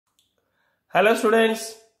Hello students,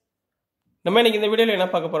 நம்ம இன்னைக்கு இந்த வீடியோல என்ன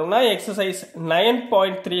பார்க்க போறோம்னா exercise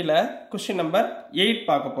 9.3 ல question number 8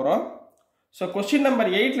 பார்க்க போறோம். So question number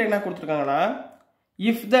 8 ல என்ன கொடுத்திருக்காங்கன்னா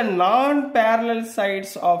if the non parallel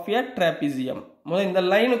sides of a trapezium. முதல்ல இந்த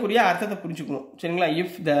லைனுக்குரிய அர்த்தத்தை புரிஞ்சுக்கணும். சரிங்களா?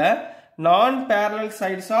 if the non parallel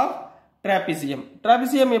sides of trapezium.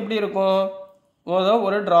 trapezium எப்படி இருக்கும்? முதல்ல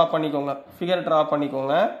ஒரு டிரா பண்ணிக்கோங்க. ஃபிகர் டிரா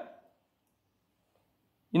பண்ணிக்கோங்க.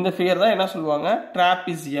 இந்த ஃபிகர் தான் என்ன சொல்லுவாங்க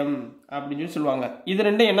ட்ராபிசியம் அப்படின்னு சொல்லி சொல்லுவாங்க. இது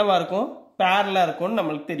ரெண்டும் என்னவா இருக்கும் பேரலா இருக்கும்னு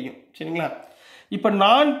நம்மளுக்கு தெரியும். சரிங்களா? இப்போ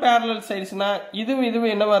நான் பேரலல் சைட்ஸ்னா இதுவும்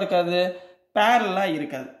என்னவா இருக்காது பேரலா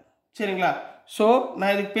இருக்காது. சரிங்களா? ஸோ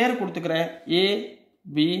நான் இதுக்கு பேர் கொடுத்துக்கிறேன் ஏ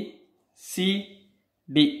பி சி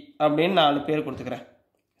டி அப்படின்னு 4 பேர் கொடுத்துக்கிறேன்.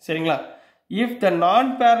 சரிங்களா? இஃப் த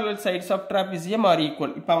நான் parallel sides of trapezium R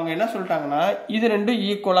equal. இப்போ அவங்க என்ன சொல்லிட்டாங்கன்னா இது ரெண்டும்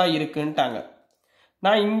ஈக்குவலா இருக்குன்ட்டாங்க.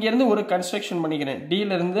 நான் இங்கேருந்து ஒரு கன்ஸ்ட்ரக்ஷன் பண்ணிக்கிறேன்.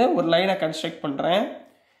 டியிலேருந்து ஒரு லைனை கன்ஸ்ட்ரக்ட் பண்ணுறேன்.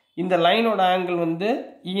 இந்த லைனோட ஆங்கிள் வந்து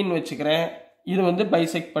ஈன்னு வச்சுக்கிறேன். இது வந்து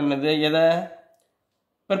பைசெக்ட் பண்ணுது எதை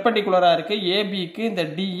பெர்பெண்டிகுலராக இருக்குது ஏபிக்கு இந்த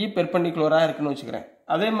டிஇ பெர்பெண்டிகுலராக இருக்குன்னு வச்சுக்கிறேன்.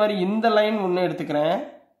 அதே மாதிரி இந்த லைன் ஒன்று எடுத்துக்கிறேன்.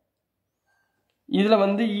 இதில்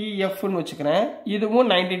வந்து இஎஃப்னு வச்சுக்கிறேன். இதுவும்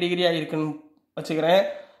 90 டிகிரியாக இருக்குன்னு வச்சுக்கிறேன்.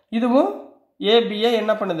 இதுவும் ஏபியை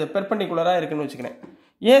என்ன பண்ணுது பெர்பெண்டிகுலராக இருக்குன்னு வச்சுக்கிறேன்.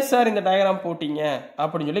 ஏன் சார் இந்த டயக்ராம் போட்டிங்க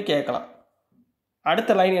அப்படின்னு சொல்லி கேட்கலாம்.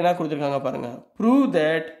 அடுத்த லைன் என்ன கொடுத்துருக்காங்க பாருங்க. Prove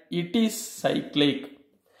that it is cyclic.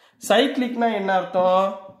 சைக்ளிக்னா என்ன அர்த்தம்?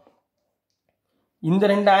 இந்த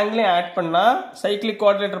ரெண்டு ஆங்கிளையும் ஆட் பண்ணா சைக்ளிக்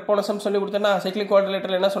குவாட்ரிலேட்டர் போன சம் சொல்லி கொடுத்தேன்னா சைக்ளிக்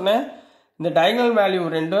குவாட்ரிலேட்டர் என்ன சொன்னேன் இந்த டயகனல் வேல்யூ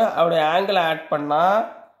ரெண்டும் அவருடைய ஆங்கிளை ஆட் பண்ணா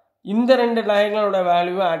இந்த ரெண்டு டயகனலோட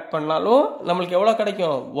வேல்யூவை ஆட் பண்ணாலும் நம்மளுக்கு எவ்வளோ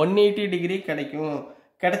கிடைக்கும் 180 டிகிரி கிடைக்கும்.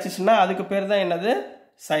 கிடைச்சிச்சுன்னா அதுக்கு பேர் தான் என்னது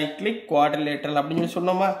சைக்ளிக் குவாட்ரிலேட்டரல் அப்படின்னு சொல்லி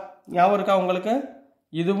சொன்னோமா? ஞாபகம் இருக்கா உங்களுக்கு?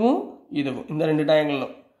 இதுவும் இந்த ரெண்டு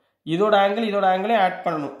டயங்களும் இதோட ஆங்கிளையும் ஆட்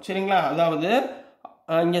பண்ணணும். சரிங்களா? அதாவது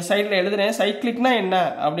இங்கே சைடில் எழுதுறேன் சைக்ளிக்னா என்ன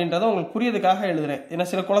அப்படின்றத உங்களுக்கு புரியதுக்காக எழுதுறேன். ஏன்னா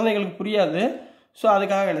சில குழந்தைகளுக்கு புரியாது. ஸோ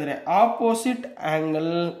அதுக்காக எழுதுறேன். Opposite angle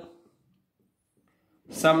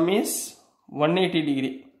some is 180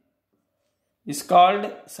 degree is called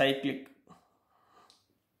cyclic.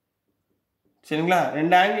 சரிங்களா?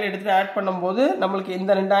 ரெண்டு ஆங்கிள் எடுத்துட்டு ஆட் பண்ணும்போது நம்மளுக்கு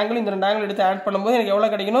இந்த ரெண்டு ஆங்கிள் எடுத்து ஆட் பண்ணும்போது எனக்கு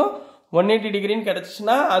எவ்வளோ கிடைக்கணும் 180 டிகிரின்னு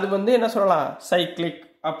கிடைச்சிச்சுன்னா அது வந்து என்ன சொல்லலாம் சைக்ளிக்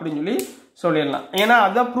அப்படின்னு சொல்லி சொல்லிடலாம். ஏன்னா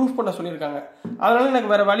அதான் ப்ரூஃப் பண்ண சொல்லியிருக்காங்க. அதனால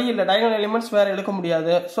எனக்கு வேற வழி இல்லை. டயகனல் எலிமெண்ட்ஸ் வேற எடுக்க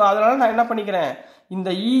முடியாது. ஸோ அதனால நான் என்ன பண்ணிக்கிறேன் இந்த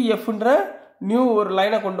இஎஃப்ன்ற நியூ ஒரு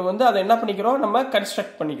லைனை கொண்டு வந்து அதை என்ன பண்ணிக்கிறோம் நம்ம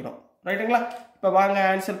கன்ஸ்ட்ரக்ட் பண்ணிக்கிறோம். ரைட்டுங்களா? இப்போ வாங்க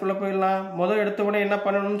ஆன்சருக்குள்ளே போயிடலாம். முதல் எடுத்த உடனே என்ன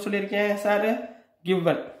பண்ணணும்னு சொல்லியிருக்கேன் சார்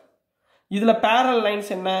கிவன். இதில் பேரல்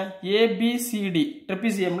லைன்ஸ் என்ன ஏபிசிடி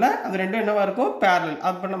ட்ரெபிசியமில் அது ரெண்டும் என்னவா இருக்கும் பேரல்.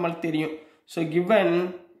 அது நம்மளுக்கு தெரியும். So given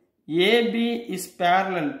AB is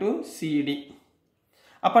parallel to CD.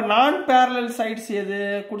 அப்ப நான் parallel sides எது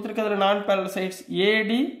கொடுத்திருக்கிறதுல நான் parallel sides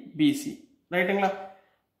AD BC. ரைட்டுங்களா?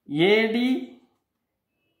 AD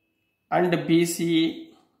and BC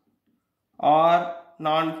are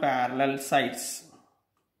non parallel sides.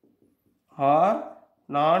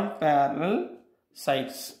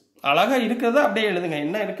 அழகா இருக்கிறத அப்படியே எழுதுங்க.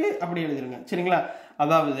 என்ன இருக்கு அப்படியே எழுதுங்க. சரிங்களா?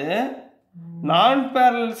 அதாவது நான்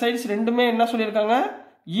parallel sides ரெண்டுமே என்ன சொல்லியிருக்காங்க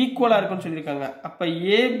ஈக்குவலா இருக்குன்னு சொல்லியிருக்காங்க. அப்ப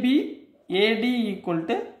AB AD equal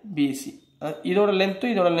to PC இதோட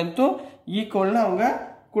லென்த்தும் ஈக்குவல்னு அவங்க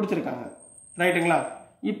கொடுத்துருக்காங்க. ரைட்டுங்களா?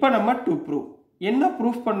 இப்போ நம்ம டு ப்ரூவ் என்ன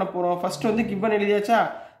ப்ரூஃப் பண்ண போறோம்? ஃபர்ஸ்ட் வந்து கிவன் எழுதியாச்சா?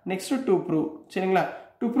 Next to prove. சரிங்களா?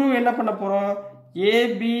 டு ப்ரூவ் என்ன பண்ண போறோம்?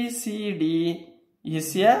 ABCD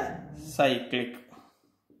is a cyclic.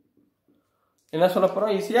 என்ன சொல்ல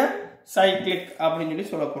போறோம்? இஸ் எ சைக்ளிக் அப்படின்னு சொல்லி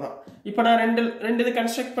சொல்ல போறோம். இப்போ நான் ரெண்டு இது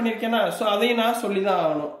கன்ஸ்ட்ரக்ட் பண்ணிருக்கேன்னா ஸோ அதையும் நான் சொல்லி தான்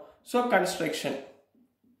ஆகணும். ஸோ கன்ஸ்ட்ரக்ஷன்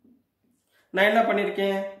நான் என்ன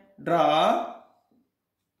பண்ணியிருக்கேன் ட்ரா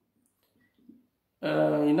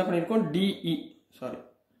என்ன பண்ணியிருக்கோம் DE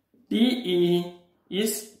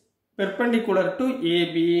is perpendicular to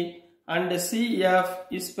AB and CF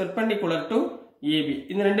is perpendicular to AB.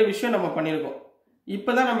 இந்த ரெண்டு விஷயம் நம்ம பண்ணியிருக்கோம்.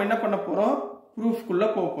 இப்போதான் நம்ம என்ன பண்ண போறோம் ப்ரூஃப்குள்ள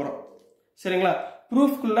போக போறோம். சரிங்களா?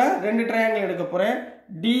 ப்ரூஃப்குள்ள ரெண்டு ட்ரையாங்கிள் எடுக்க போறேன்.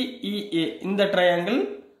 டிஇஏ இந்த ட்ரையாங்கிள்,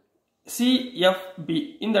 சிஎஃப்பி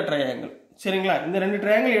இந்த ட்ரையாங்கிள். சரிங்களா? இந்த ரெண்டு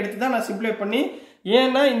ட்ரையாங்கிள் எடுத்து தான் நான் சிம்ப்ளை பண்ணி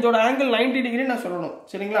ஏன்னா இதோட ஆங்கிள் 90 டிகிரி நான் சொல்லணும்.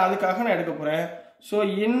 சரிங்களா? அதுக்காக நான் எடுக்க போறேன். So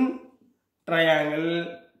in triangle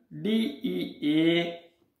DEA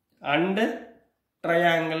and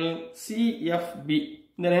triangle CFP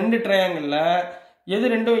இந்த ரெண்டு ட்ரையாங்கிள்ல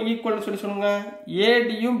எது ரெண்டும் ஈக்குவல் சொல்லி சொல்லுங்க.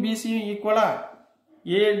 ஏடியும் பிசியும் ஈக்குவலா?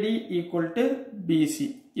 AD equal to BC.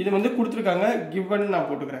 இது வந்து கொடுத்துருக்காங்க given நான்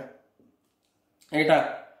போட்டுக்கிறேன். ரைட்டா?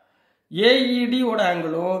 AED ஓட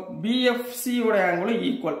ஆங்கிளும் BFC ஓட ஆங்கிளும்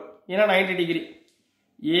ஈக்குவல். ஏன்னா 90 டிகிரி.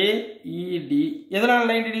 AED எதனால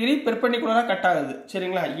 90 டிகிரி பெர்பெண்டிகுலரா கட் ஆகுது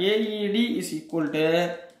சரிங்களா AED is equal to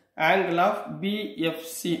angle of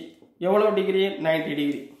BFC எவ்வளவு டிகிரி 90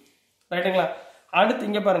 டிகிரி ரைட்டுங்களா அடுத்து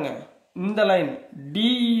இங்க பாருங்க இந்த line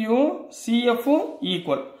DEயும் CFம்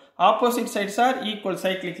equal opposite sides are equal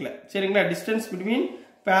சைக்ளிக்ல சரிங்களா distance between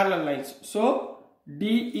parallel lines so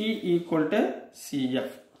DE equal to CF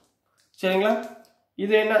சரிங்களா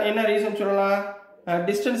இது என்ன ரீசன் சொல்லலாம்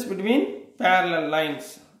distance between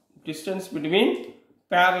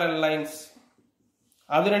parallel lines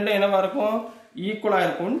அது ரெண்டும் என்னவா இருக்கும் ஈக்குவலா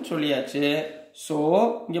இருக்கும்னு சொல்லியாச்சு சோ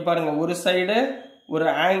இங்க பாருங்க ஒரு சைடு ஒரு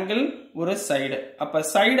ஆங்கிள் ஒரு சைடு அப்ப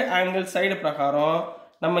சைடு ஆங்கிள் சைடு பிரகாரம்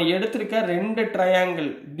நம்ம எடுத்திருக்க ரெண்டு triangle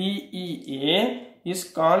DEA is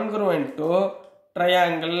congruent to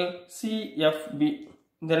triangle CFB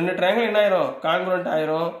இந்த ரெண்டு ட்ரையாங்கிள் என்ன ஆயிரும் congruent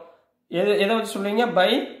ஆயிரும் எதை வச்சு சொல்றீங்க by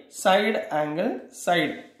side angle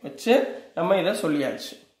side வச்சு நம்ம இத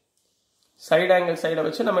சொல்லியாச்சு side angle side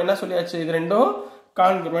வச்சு நம்ம என்ன சொல்லியாச்சு இது ரெண்டும்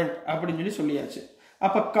congruent அப்படினு சொல்லியாச்சு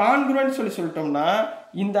அப்ப congruent சொல்லிட்டோம்னா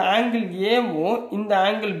இந்த ஆங்கிள் A வும் இந்த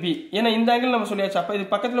ஆங்கிள் B ஏனா இந்த ஆங்கிள் நம்ம சொல்லியாச்சு அப்ப இது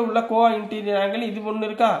பக்கத்துல உள்ள கோ இன்டீரியர் ஆங்கிள் இது ஒன்னு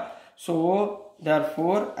இருக்கா சோ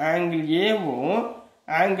therefore ஆங்கிள் A வும்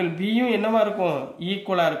ஆங்கிள் B யும் என்னவா இருக்கும்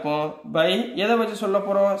ஈக்குவலா இருக்கும் by எதை வச்சு சொல்ல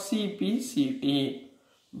போறோம் CPCT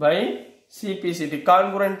by CPCT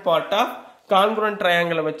congruent part of congruent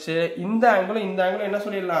triangle வச்சு இந்த ஆங்கிளும் என்ன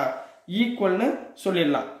சொல்லிடலாம் ஈக்குவல்னு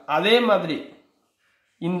சொல்லிடலாம் அதே மாதிரி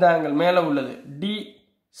இந்த ஆங்கிள் மேல உள்ளது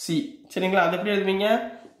DC சரிங்களா அது எப்படி எழுதுவீங்க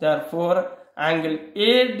therefore angle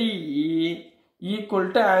ADE equal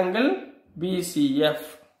to angle BCF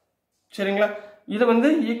சரிங்களா இது வந்து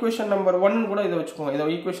ஈக்குவேஷன் நம்பர் 1 கூட இத வெச்சுக்கோங்க இது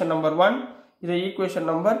ஈக்குவேஷன் நம்பர் 1 இது ஈக்குவேஷன்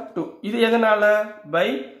நம்பர் 2 இது எதனால by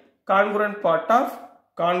congruent part of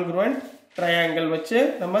congruent triangle வச்சு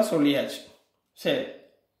நம்ம சொல்லியாச்சு சரி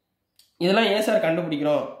இதெல்லாம் ஏன் சார்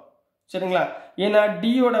கண்டுபிடிக்கிறோம் சரிங்களா ஏனா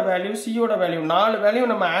D ஓட வேல்யூ C ஓட வேல்யூ நாலு வேல்யூ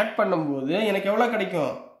நம்ம ஆட் பண்ணும்போது எனக்கு எவ்வளவு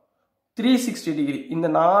கிடைக்கும் 360 டிகிரி இந்த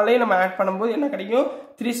நாலே நம்ம ஆட் பண்ணும்போது என்ன கிடைக்கும்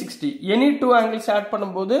 360 எனி டூ ஆங்கிள்ஸ் ஆட்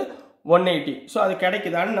பண்ணும்போது 180 சோ அது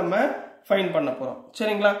கிடைக்குதான்னு நம்ம ஃபைண்ட் பண்ண போறோம்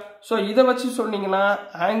சரிங்களா சோ இத வச்சு சொன்னீங்கனா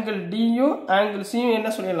ஆங்கிள் D யும் ஆங்கிள் C யும்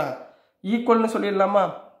என்ன சொல்லிடலாம் ஈக்குவல்னு சொல்லிடலாமா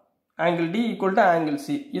angle D equal to angle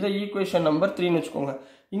C இத ஈக்குவேஷன் நம்பர் 3 னு வெச்சுக்கோங்க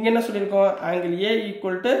இங்க என்ன சொல்லிருக்கோம் angle A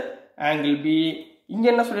equal to angle B இங்க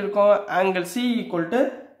என்ன சொல்லிருக்கோம் angle C equal to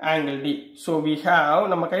angle D so we have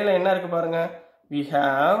நம்ம கையில என்ன இருக்கு பாருங்க we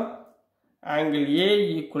have angle A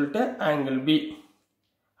equal to angle B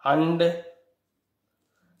and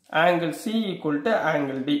angle C equal to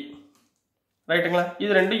angle D ரைட்டுங்களா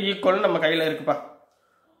இது ரெண்டு ஈக்குவல் நம்ம கையில இருக்குப்பா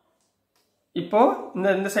இப்போ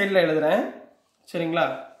இந்த சைடுல எழுதுறேன் சரிங்களா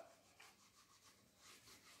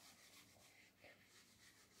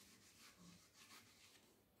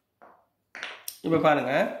இப்ப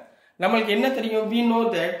பாருங்க நமக்கு என்ன தெரியும் we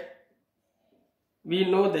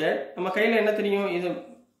know that நம்ம கையில என்ன தெரியும் இது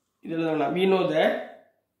எழுதணும்னா we know that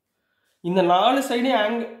இந்த நாலு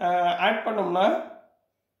சைடையும் ஆட் பண்ணோம்னா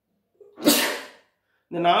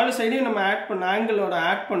இந்த நாலு சைடையும் நம்ம ஆங்கிளோட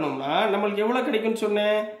ஆட் பண்ணோம்னா நமக்கு எவ்வளவு கிடைக்கும்னு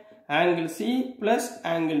சொன்னேன் angle C plus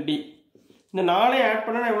angle D இந்த நாளையும் ஆட்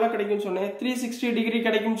பண்ணா எவ்வளவு கிடைக்கும்னு சொன்னேன் 360 டிகிரி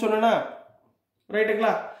கிடைக்கும்னு சொன்னேனா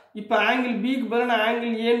ரைட்டுங்களா இப்போ angle B க்கு பதிலா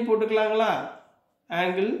angle A ன்னு போட்டுக்கலாங்களா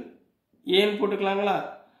angle A ன்னு போட்டுக்கலாங்களா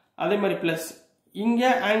அதே மாதிரி பிளஸ் இங்க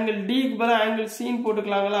angle D க்கு பதிலா angle C ன்னு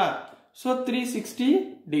போட்டுக்கலாங்களா சோ 360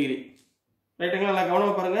 டிகிரி ரைட்டுங்களா நல்லா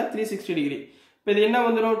கவனமா பாருங்க 360 டிகிரி இப்போ இது என்ன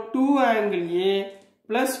வந்துரும் 2 angle A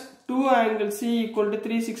plus 2 angle C equal to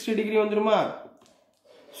 360 degree வந்துருமா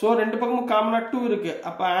சோ ரெண்டு பக்கமும் காமனா 2 இருக்கு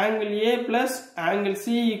அப்ப angle A plus angle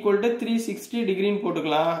C equal to 360 டிகிரின்னு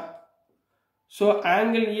போட்டுக்கலாம் so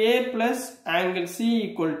angle A plus angle C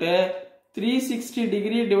equal to 360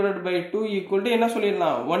 degree divided by 2 equal to என்ன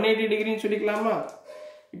சொல்லிடலாம் 180 degree ன்னு சொல்லிக்கலாமா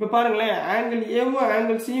இப்போ பாருங்களேன் angle A வும்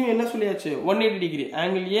angle C வும் என்ன சொல்லியாச்சு 180 degree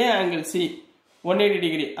angle A angle C 180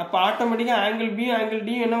 degree அப்ப ஆட்டோமேட்டிக்கா angle B angle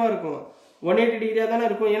D என்னவா இருக்கும் 180 டிகிரியா தான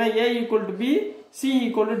இருக்கும் ஏனா A equal to B C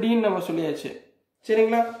equal to D ன்னு நம்ம சொல்லியாச்சு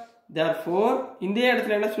சரிங்களா therefore இந்த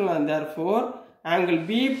இடத்துல என்ன சொல்லலாம் therefore angle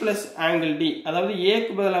B plus angle D அதாவது A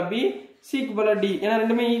க்கு பதிலா B C க்கு பதிலா D ஏனா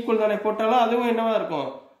ரெண்டுமே ஈக்குவல் தானே போட்டாலும் அதுவும் என்னவா இருக்கும்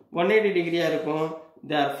 180 டிகிரியா இருக்கும்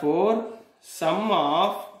therefore sum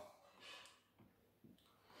of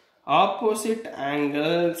opposite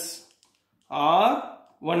angles are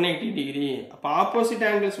 180 degree அப்ப opposite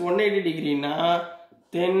angles 180 degree னா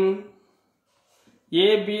then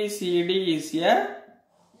ABCD is a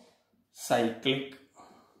cyclic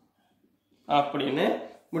அப்படினு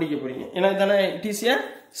முடிக்க போறீங்க ஏனா இதானே it is a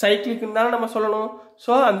cyclic ன்னு தான் நம்ம சொல்லணும்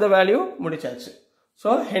சோ அந்த வேல்யூ முடிச்சாச்சு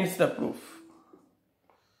so hence the proof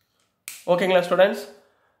ஓகேங்களா ஸ்டூடண்ட்ஸ்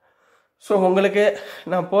ஸோ உங்களுக்கு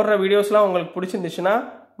நான் போடுற வீடியோஸ்லாம் உங்களுக்கு பிடிச்சிருந்துச்சுன்னா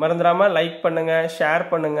மறந்துடாமல் லைக் பண்ணுங்கள், ஷேர்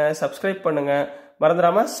பண்ணுங்கள், சப்ஸ்கிரைப் பண்ணுங்கள்,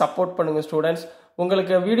 மறந்துடாமல் சப்போர்ட் பண்ணுங்கள் ஸ்டூடெண்ட்ஸ்.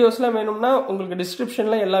 உங்களுக்கு வீடியோஸ்லாம் வேணும்னா உங்களுக்கு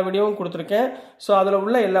டிஸ்கிரிப்ஷனில் எல்லா வீடியோவும் கொடுத்துருக்கேன். ஸோ அதில்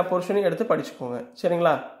உள்ள எல்லா போர்ஷனையும் எடுத்து படிச்சுக்கோங்க.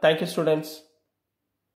 சரிங்களா? Thank you students.